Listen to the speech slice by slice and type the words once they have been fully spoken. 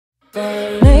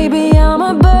Maybe I'm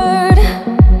a bird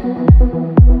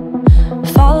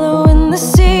following the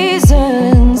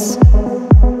seasons.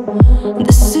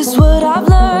 This is what I've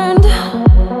learned.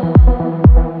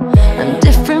 I'm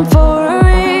different for a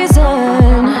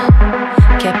reason.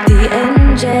 Kept the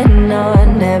engine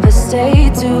on, never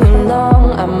stayed too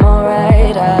long. I'm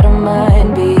alright, I don't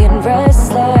mind being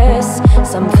restless.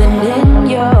 Something in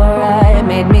your eye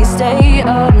made me stay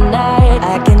up night.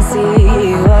 I can see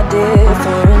you are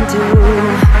different too.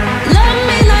 Love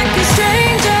me like a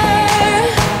stranger,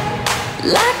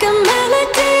 like a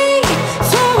melody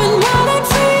flowing wild and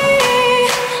free.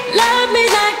 Love me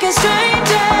like a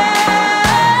stranger,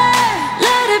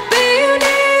 let it be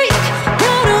unique.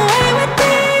 Run away with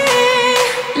me.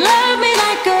 Love me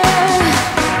like a,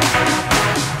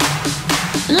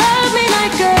 love me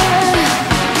like a,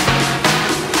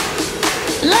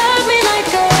 love me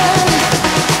like a,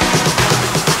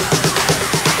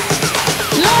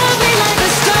 love me like a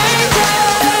stranger.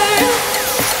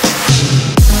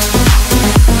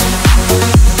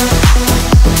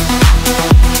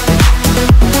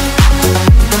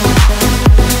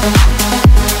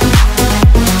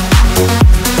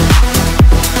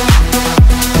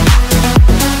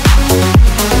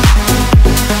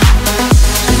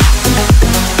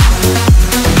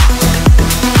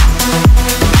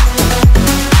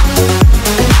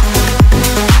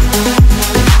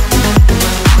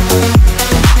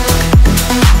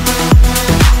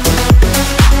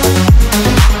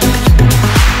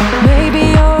 Maybe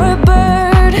you're a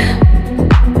bird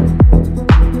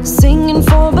singing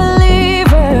for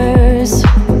believers,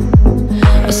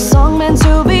 a song meant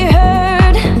to be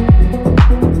heard,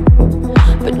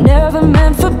 but never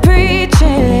meant for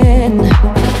preaching.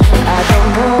 I don't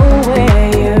know where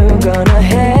you're gonna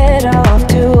head off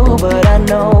to, but I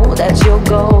know that you'll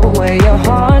go where your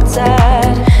heart's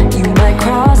at. You might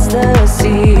cross the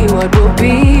sea, what will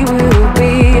be, will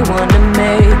be. Wanna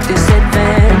make this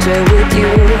adventure with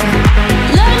you.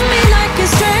 Love me like a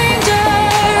stranger,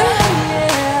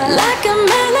 like a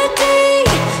melody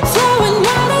flowing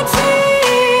wild and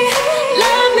free.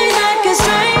 Love me like a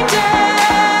stranger,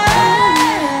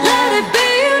 let it be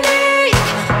unique.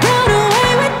 Run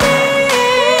away with me.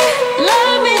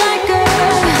 Love me like a,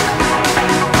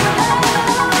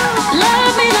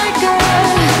 love me like a,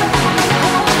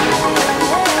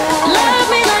 love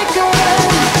me like a,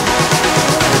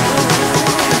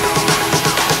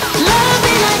 love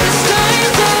me like a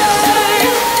stranger.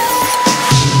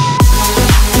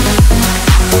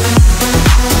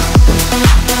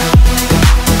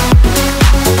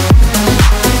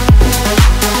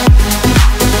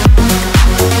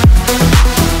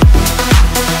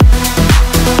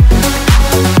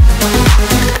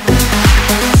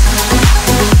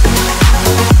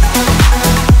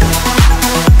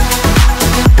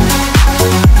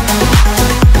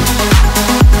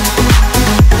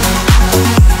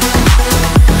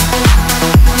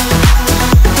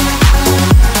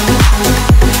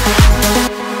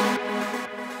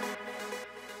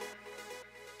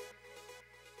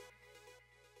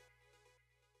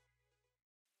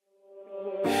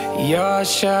 Your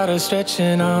shadow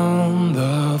stretching on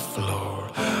the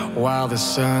floor while the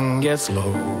sun gets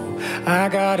low. I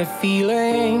got a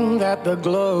feeling that the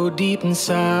glow deep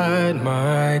inside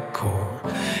my core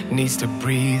needs to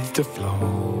breathe to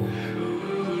flow.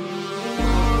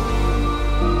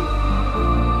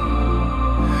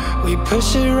 We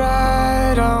push it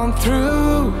right on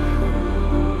through.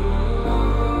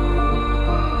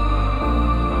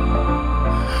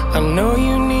 I know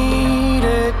you need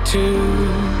it too,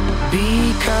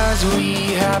 because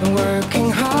we have been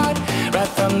working hard right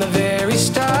from the very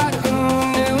start. Who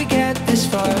knew we'd get this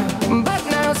far? But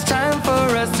now it's time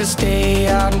for us to stay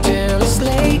out until it's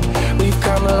late. We've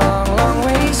come a long, long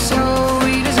way, so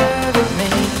we deserve it,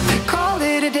 mate. Call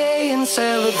it a day and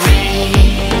celebrate.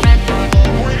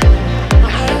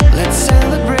 Let's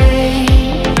celebrate.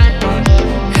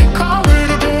 Call it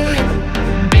a day.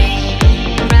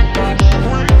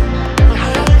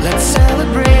 Let's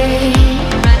celebrate.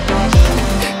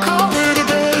 Call it a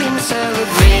day and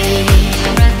celebrate.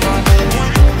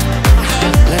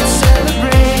 Let's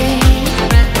celebrate.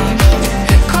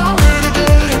 Call it a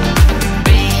day.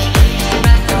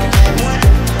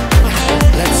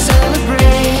 Let's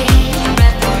celebrate.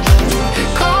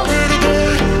 Call it a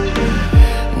day.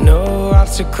 No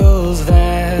obstacles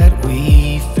that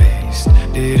we faced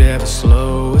did ever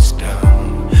slow us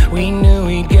down. We knew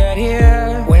we'd get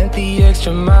here, went the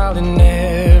extra mile in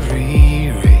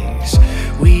every race.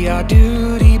 We are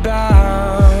duty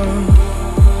bound.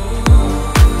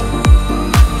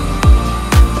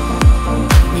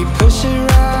 We push it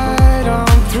right on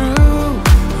through.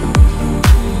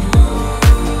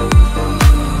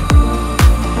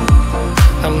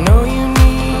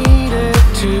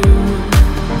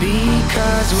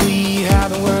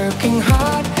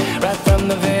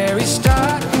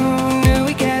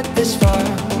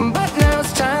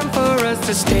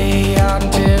 to stay out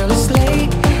until it's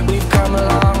late. We've come a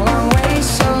long, long way,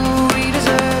 so we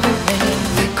deserve it,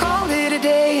 man. Call it a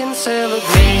day and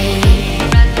celebrate.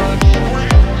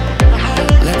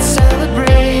 Let's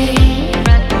celebrate.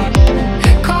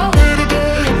 Call it a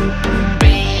day.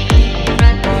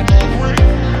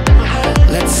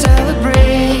 Let's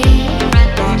celebrate.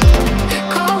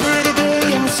 Call it a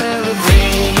day and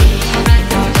celebrate.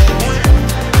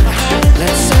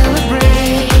 Let's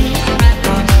celebrate.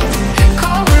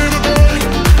 Call it a day.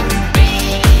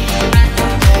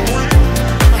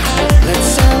 Let's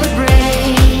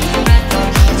celebrate.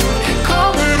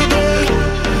 Call it a day.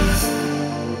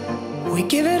 We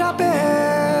give it our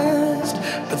best,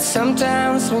 but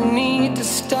sometimes we need to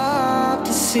stop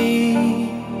to see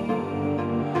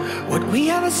what we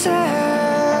have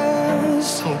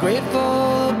assessed. I'm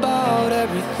grateful about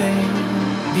everything,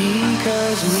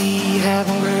 because we have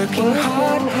been working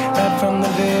hard right from the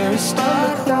very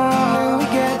start. How we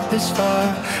get this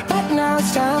far, but now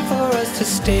it's time for us to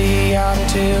stay out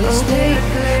until it's late.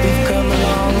 We've come a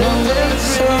long, long way,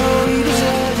 so we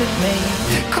deserve it, mate.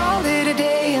 Call it a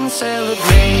day and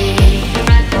celebrate.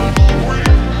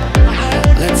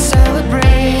 Let's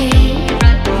celebrate.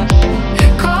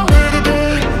 Call it a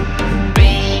day.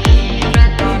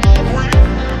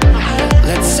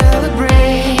 Let's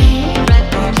celebrate.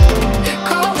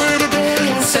 Call it a day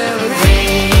and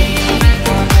celebrate.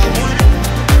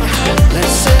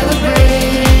 Let's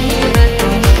celebrate.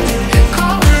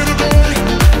 Call it a day.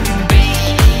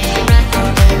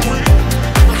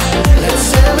 Let's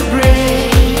celebrate.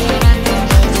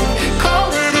 Call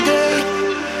it a day.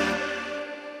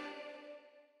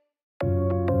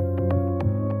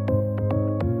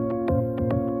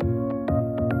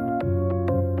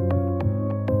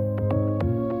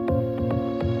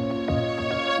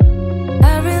 I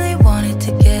really wanted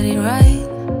to get it right,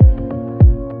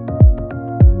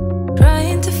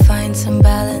 trying to find some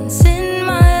balance in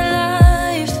my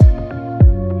life,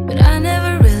 but I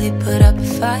never really put up a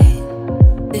fight,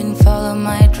 didn't follow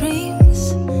my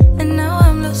dreams, and now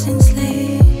I'm losing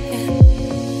sleep.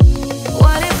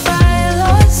 What if I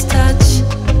lost touch?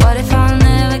 What if I'll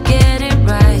never get it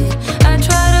right? I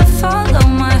try to follow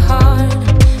my heart,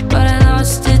 but I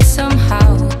lost it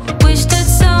somehow. Wish that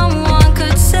someone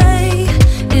could say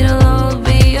it'll all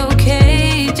be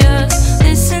okay. Just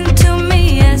listen to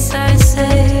me as I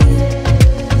say,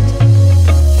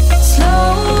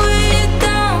 slow it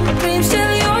down, dreams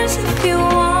still yours if you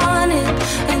want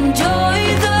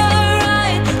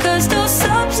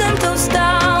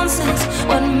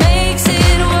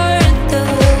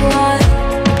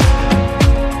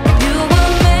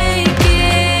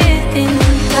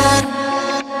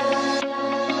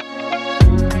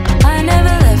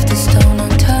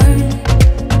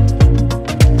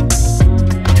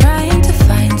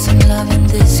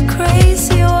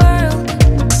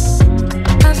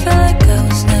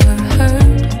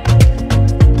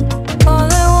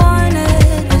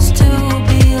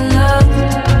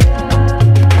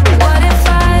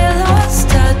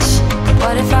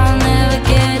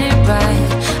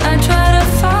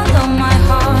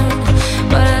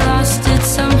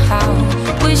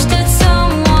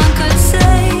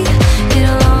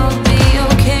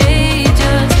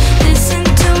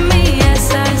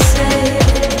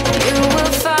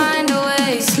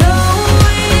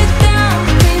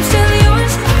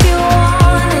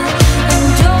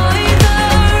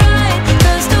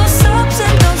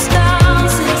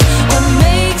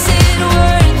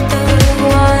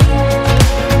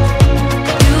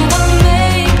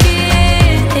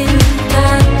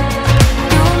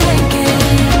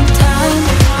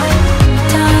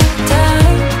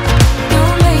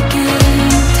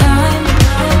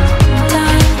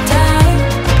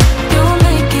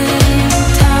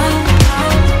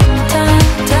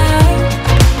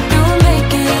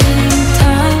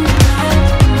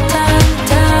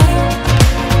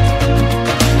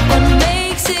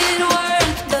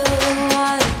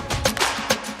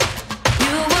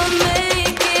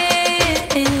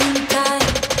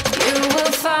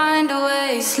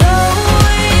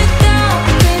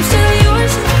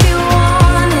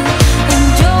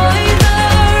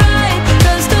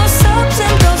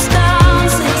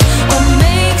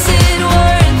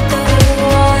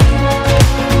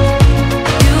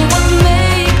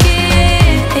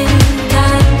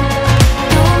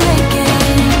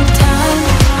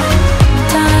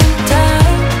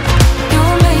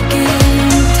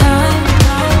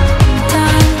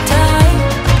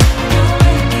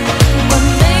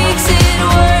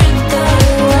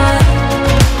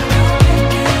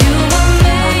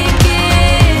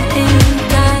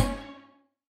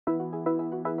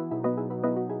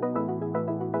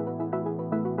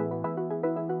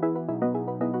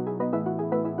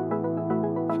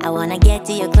I wanna get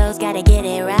to your clothes, gotta get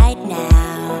it right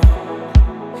now.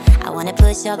 I wanna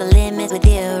push all the limits with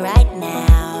you right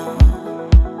now.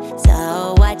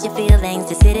 So watch your feelings,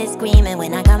 the city's screaming, we're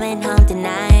not coming home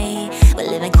tonight. We're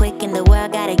living quick in the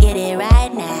world, gotta get it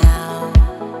right now.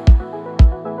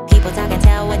 People talk and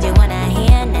tell what you wanna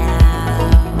hear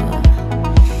now,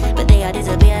 but they all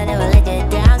disappear, they will let you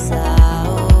down. So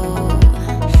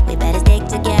we better stick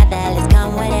together, let's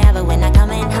come whatever, we're not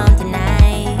coming home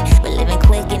tonight. We're living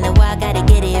quick in the world, gotta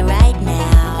get it right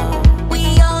now. We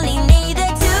only need the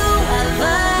two of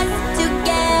us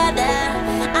together.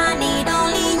 I need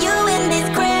only you in this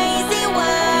crazy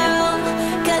world,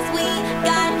 'cause we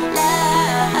got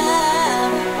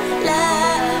love,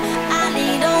 love. I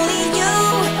need only you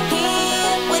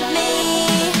here with me.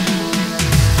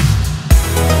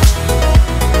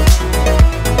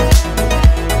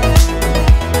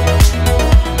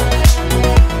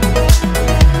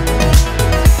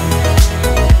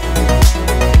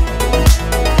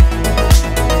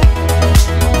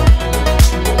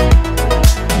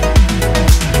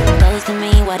 Close to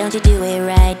me, why don't you do it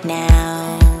right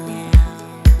now?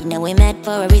 You know we met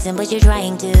for a reason, but you're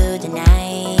trying to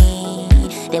deny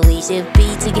that we should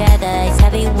be together. It's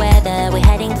heavy weather, we're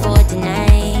heading for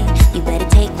tonight. You better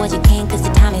take what you can, 'cause the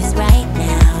time is right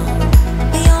now.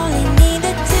 We only need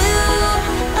the two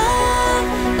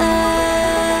of us.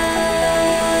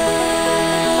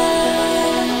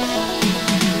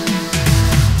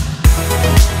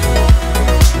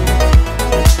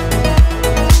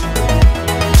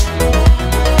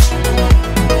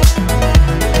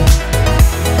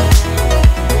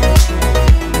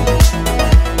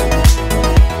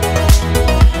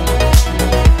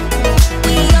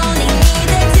 We only need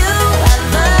the two of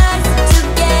us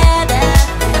together.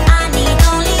 I need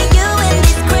only you in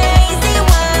this crazy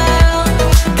world,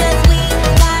 'cause we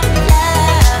got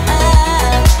love,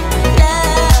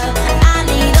 love. I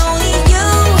need only you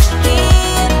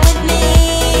here with me.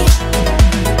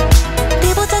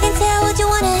 People talk and tell what you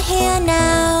wanna hear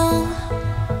now,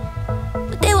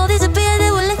 but they will disappear,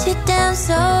 they will let you down.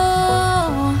 So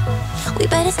we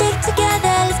better stick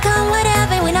together, let's come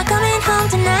whatever, we're not coming home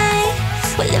tonight.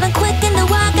 We're living quick in the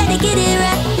world, gotta get it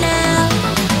right now.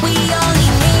 We only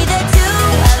need the two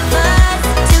of us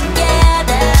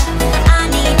together. I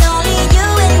need only you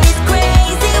in this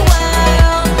crazy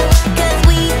world, 'cause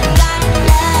we got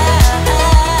love,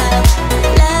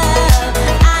 love.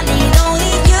 I need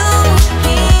only you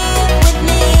here with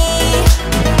me.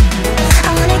 I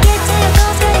wanna get to your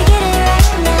goals, gotta get it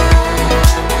right now.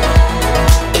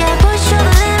 Yeah, push all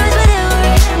the limits with you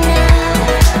right now.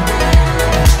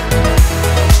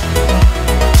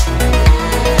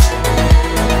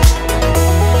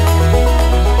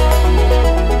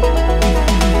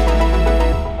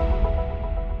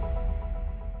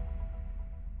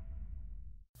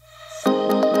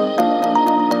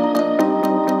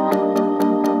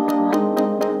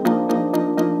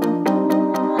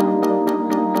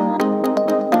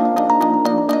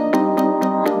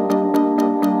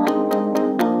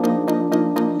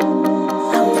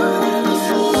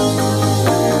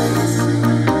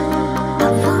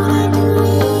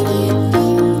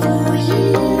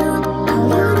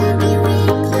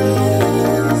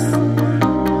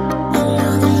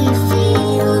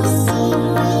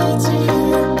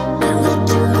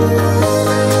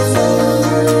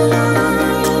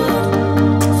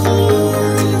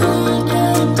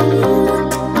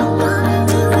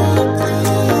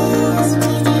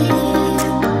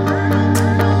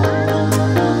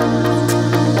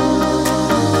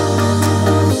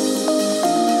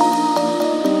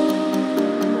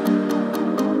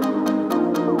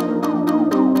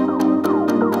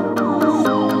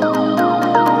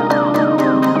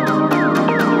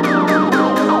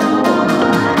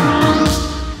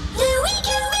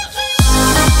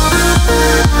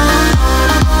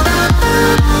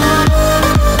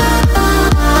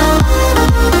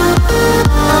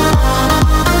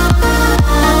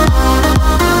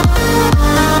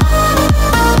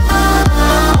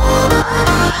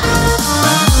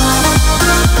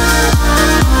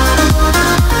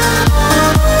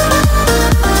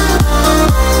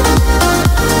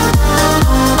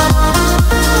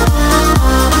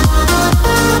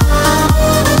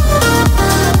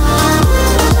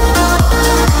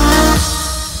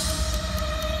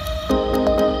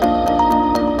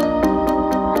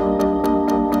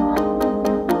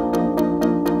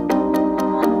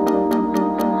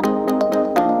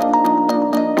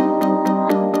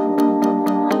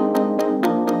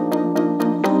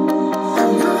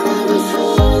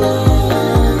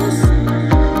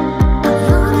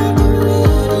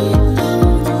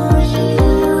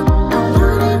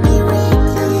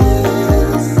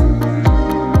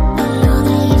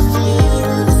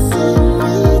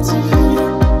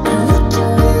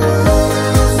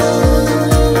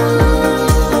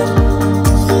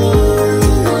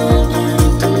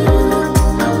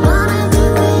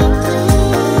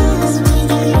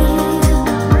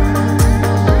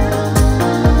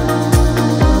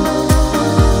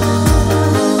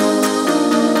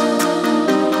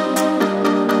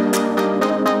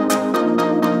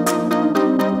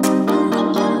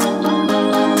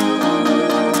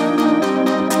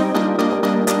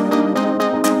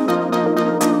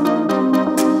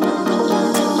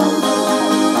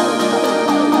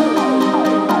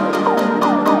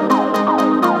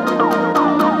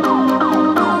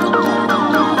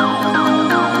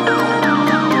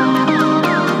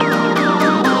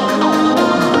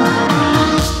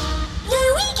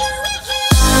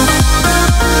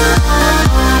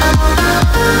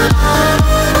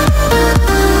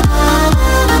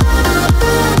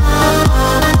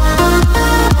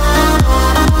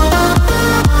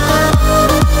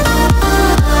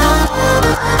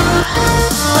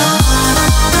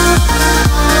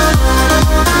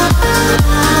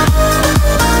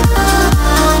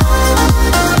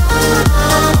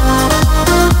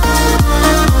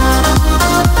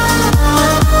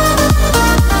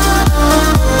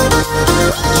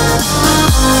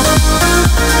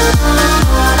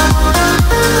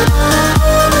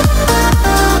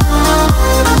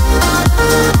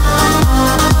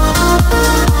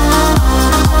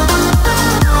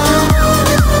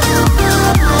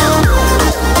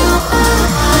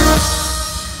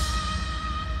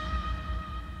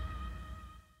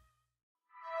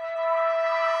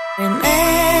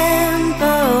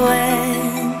 Remember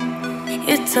when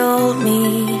you told me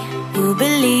you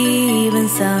believe in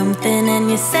something,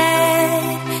 and you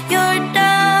said you're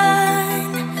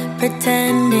done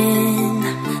pretending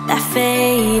that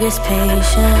fate is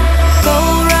patient. Go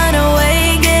run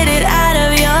away, get it out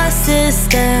of your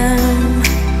system.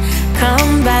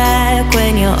 Come back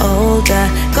when you're older.